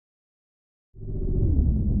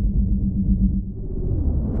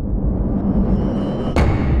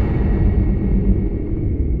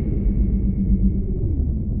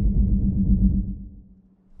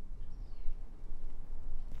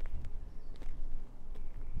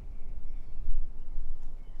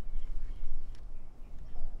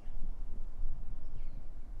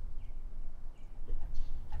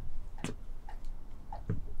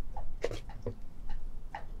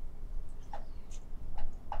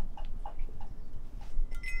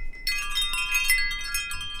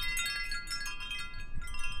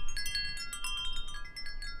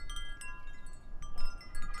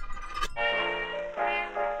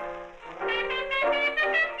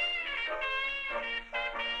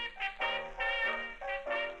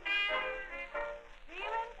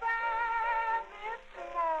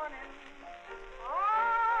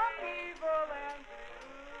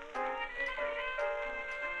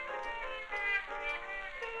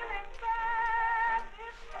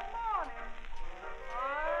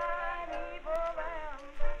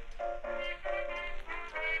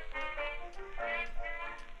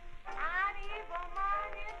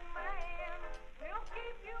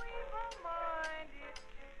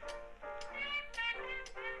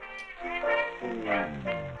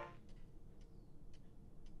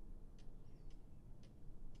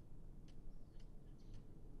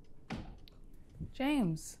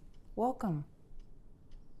James, welcome.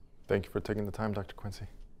 Thank you for taking the time, Dr. Quincy.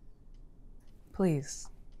 Please,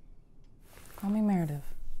 call me Meredith.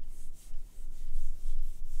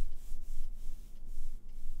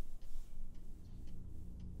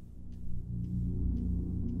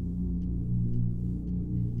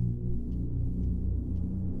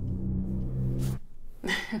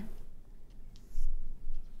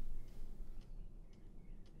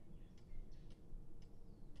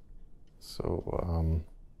 So,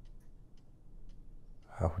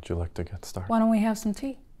 how would you like to get started? Why don't we have some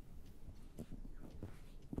tea?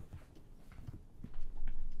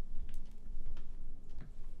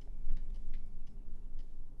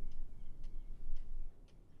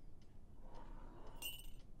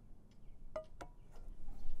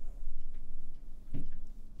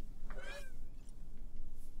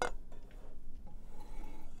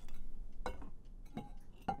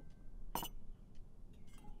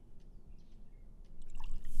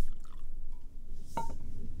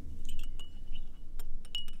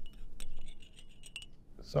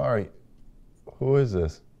 Sorry, who is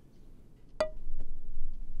this?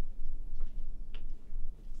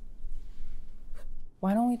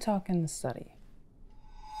 Why don't we talk in the study?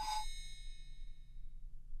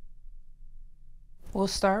 We'll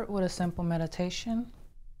start with a simple meditation.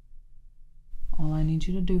 All I need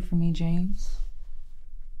you to do for me, James,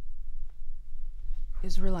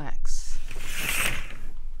 is relax.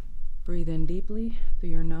 Breathe in deeply through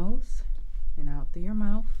your nose and out through your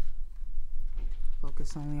mouth.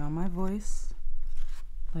 Focus only on my voice,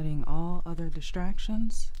 letting all other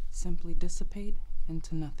distractions simply dissipate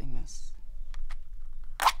into nothingness.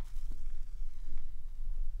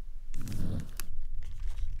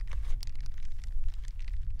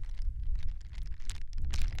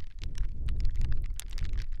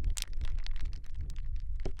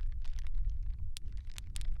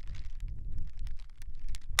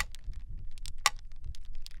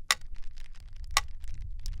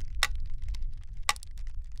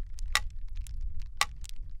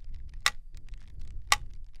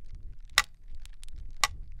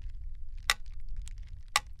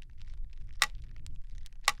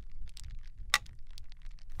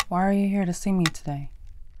 Why are you here to see me today?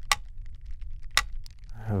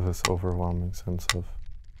 I have this overwhelming sense of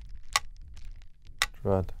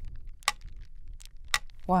dread.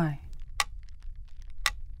 Why?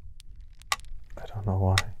 I don't know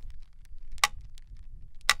why.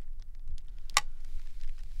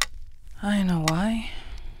 I know why.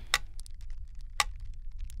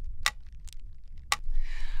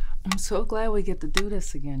 I'm so glad we get to do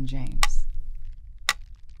this again, James.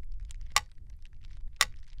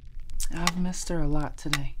 I've missed her a lot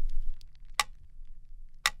today.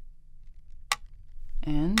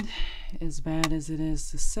 And as bad as it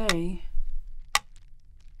is to say,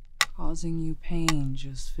 causing you pain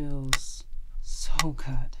just feels so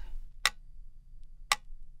good.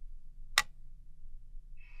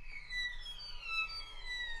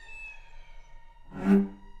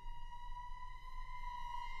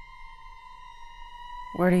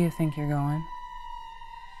 Where do you think you're going?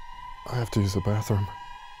 I have to use the bathroom.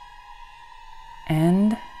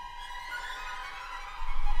 And?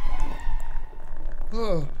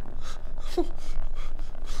 Oh.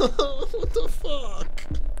 What the fuck?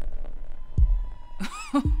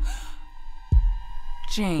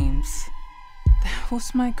 James, that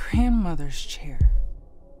was my grandmother's chair.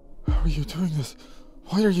 How are you doing this?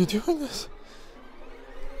 Why are you doing this?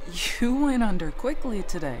 You went under quickly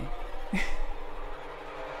today.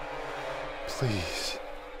 Please.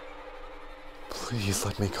 Please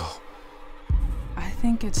let me go. I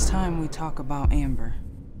think it's time we talk about Amber.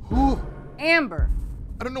 Who? Amber!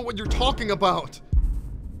 I don't know what you're talking about.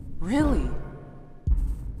 Really?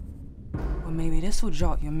 Well, maybe this will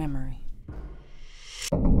jog your memory.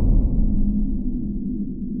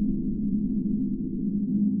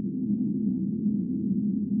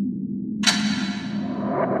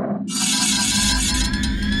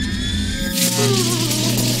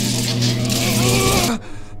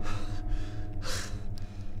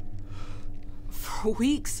 For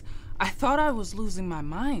weeks, I thought I was losing my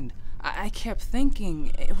mind. I kept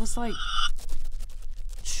thinking, it was like...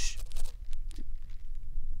 Shh.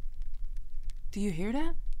 Do you hear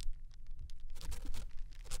that?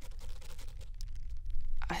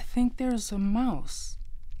 I think there's a mouse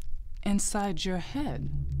inside your head.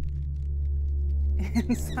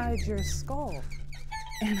 Inside your skull.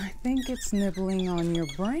 And I think it's nibbling on your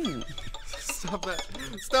brain. Stop that.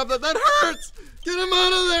 Stop that. That hurts. Get him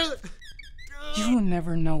out of there. You will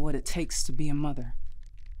never know what it takes to be a mother.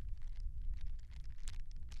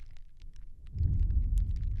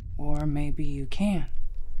 Or maybe you can.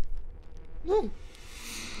 No!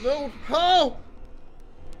 No, how?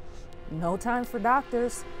 No time for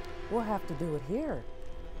doctors. We'll have to do it here.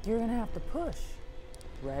 You're gonna have to push.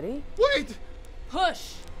 Ready? Wait!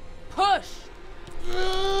 Push! Push!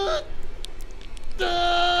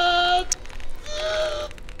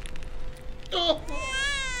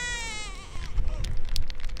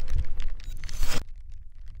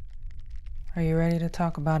 Are you ready to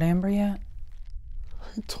talk about Amber yet?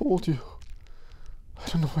 I told you. I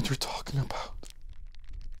don't know what you're talking about.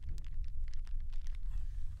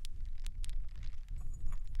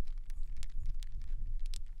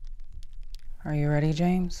 Are you ready,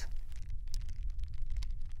 James?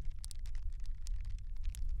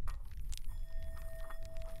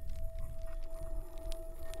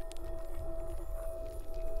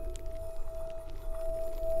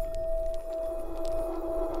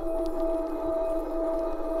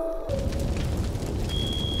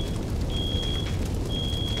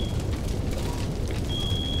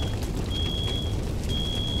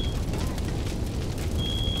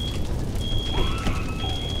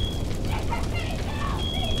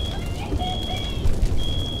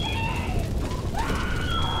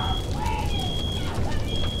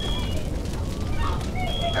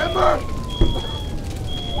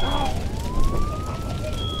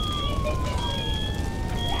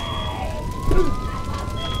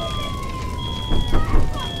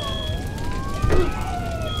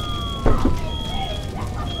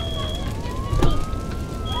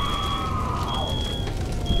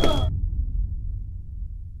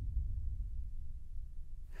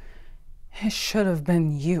 It should have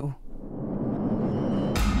been you.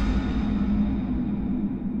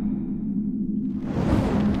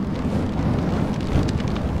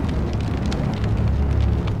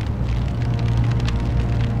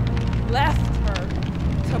 Left her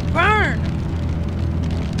to burn.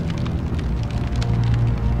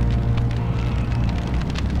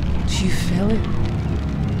 Do you feel it?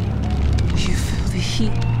 Do you feel the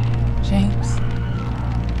heat, James?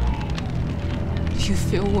 Do you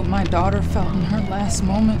feel what my daughter felt in her last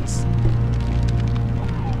moments?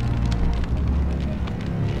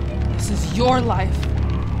 This is your life.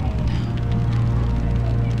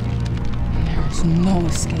 And there is no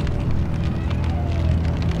escaping.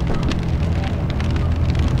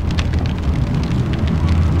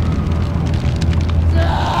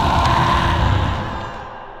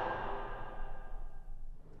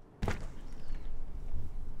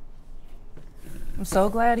 I'm so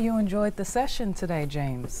glad you enjoyed the session today,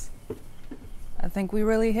 James. I think we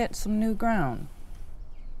really hit some new ground.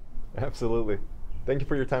 Absolutely. Thank you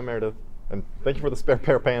for your time, Meredith. And thank you for the spare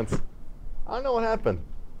pair of pants. I don't know what happened.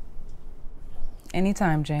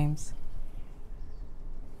 Anytime, James.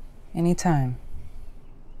 Anytime.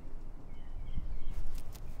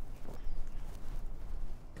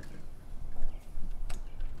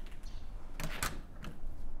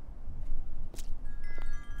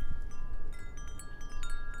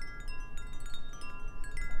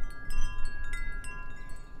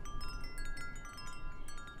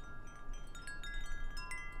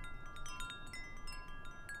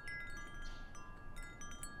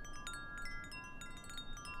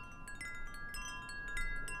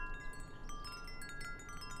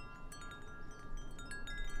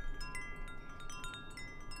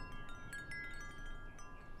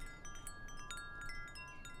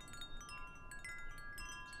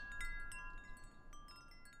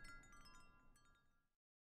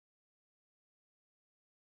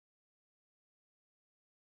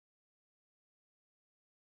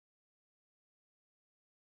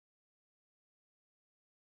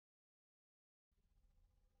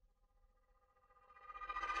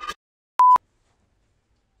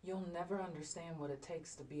 You'll never understand what it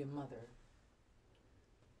takes to be a mother.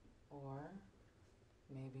 Or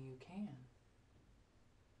maybe you can.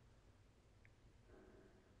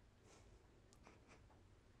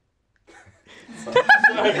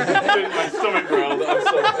 My stomach growled. I'm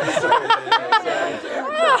sorry.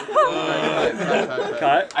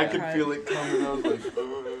 Cut. I could feel it coming. I was like,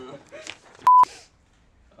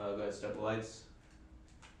 Guys, step the lights.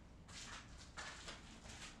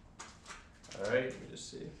 Alright, let me just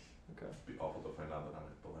see. Okay. it'd be awful to find out that I'm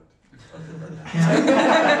a bullet.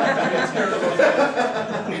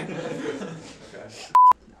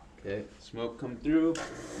 Okay, smoke come through. I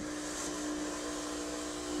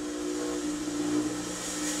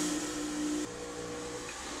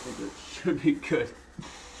think it should be good.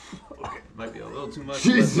 Okay, might be a little too much.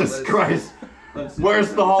 Jesus Christ!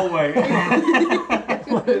 Where's the hallway?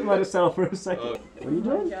 let it settle for a second. What are you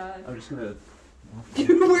doing? I'm just gonna. Where'd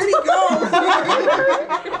he go?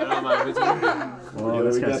 I don't mind. It's Oh,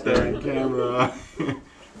 this guy's scary. Camera. Can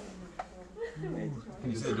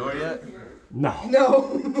you see the door yet? No.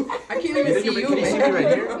 No. I can't even see you. Can you see me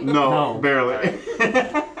right here? No, No. barely.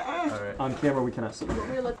 Alright. On camera, we cannot see.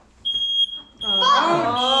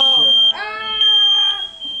 Oh.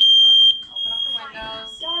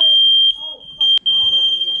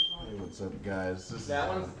 Hey, what's up, guys? This is That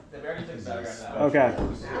one's. They've already took the background out. Okay.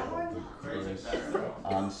 the Chris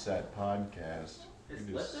on-set podcast. We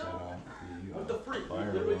just set off the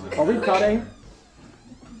fire alarm. Are we cutting?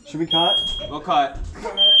 Should we cut? We'll cut.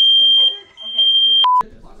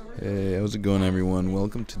 Hey, how's it going, everyone?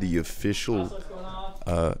 Welcome to the official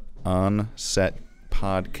on-set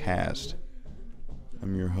podcast.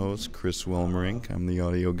 I'm your host, Chris Welmerink. I'm the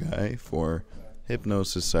audio guy for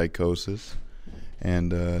Hypnosis Psychosis,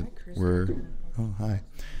 and it's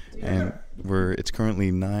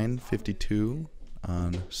currently 9:52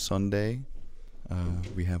 on Sunday.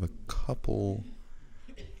 We have a couple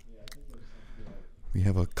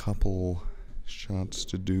shots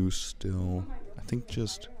to do still. I think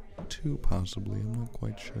just 2 possibly, I'm not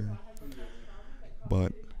quite sure.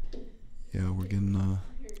 But yeah, we're getting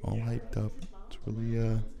all hyped up. It's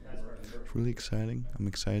really exciting. I'm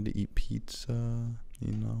excited to eat pizza,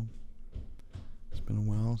 you know. It's been a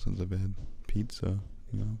while since I've had pizza,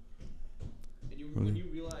 you know. I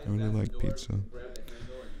really like pizza.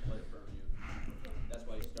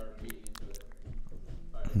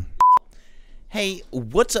 Hey,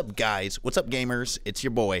 what's up, guys? What's up, gamers? It's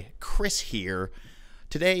your boy, Chris here.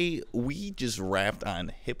 Today, we just wrapped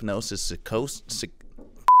on Hypnosis Psychosis.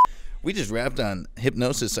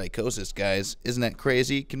 Hypnosis Psychosis, guys. Isn't that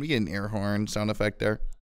crazy? Can we get an air horn sound effect there?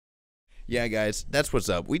 Yeah, guys, that's what's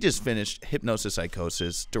up. We just finished Hypnosis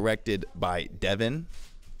Psychosis, directed by Devan.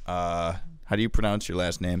 How do you pronounce your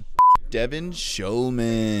last name? Devan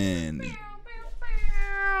Shulman.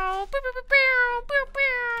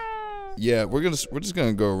 Yeah, we're just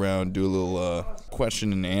gonna go around, do a little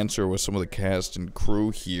question and answer with some of the cast and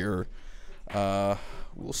crew here.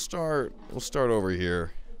 We'll start over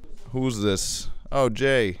here. Who's this? Oh,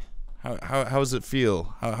 Jay. How does it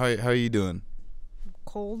feel? How are you doing?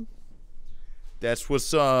 Cold. That's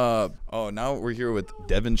what's up. Oh, now we're here with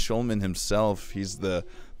Devan Shulman himself. He's the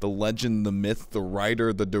legend, the myth, the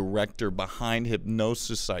writer, the director behind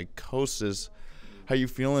Hypnosis Psychosis. How you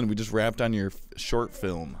feeling? We just wrapped on your short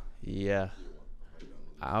film. Yeah.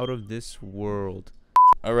 Out of this world.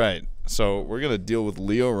 All right, so we're going to deal with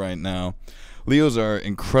Leo right now. Leo's our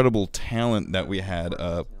incredible talent that we had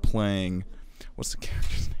playing, what's the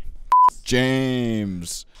character's name?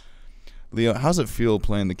 James. Leo, how's it feel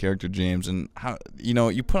playing the character James? And how,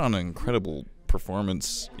 you put on an incredible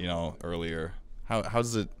performance, earlier.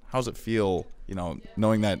 How's it feel,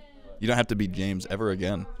 knowing that you don't have to be James ever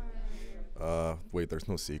again? Wait, there's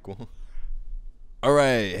no sequel? All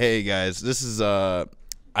right, hey guys, this is I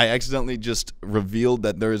accidentally just revealed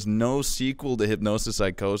that there is no sequel to Hypnosis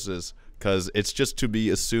Psychosis because it's just to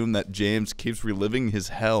be assumed that James keeps reliving his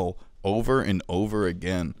hell over and over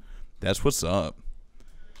again. That's what's up.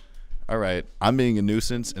 All right, I'm being a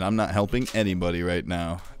nuisance and I'm not helping anybody right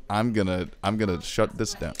now. I'm gonna shut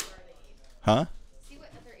this down. Huh?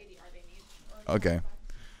 Okay.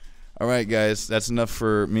 All right, guys, that's enough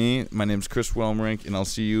for me. My name's Chris Welmerink, and I'll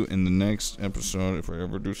see you in the next episode if I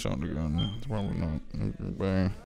ever do something again. Probably not. Bye.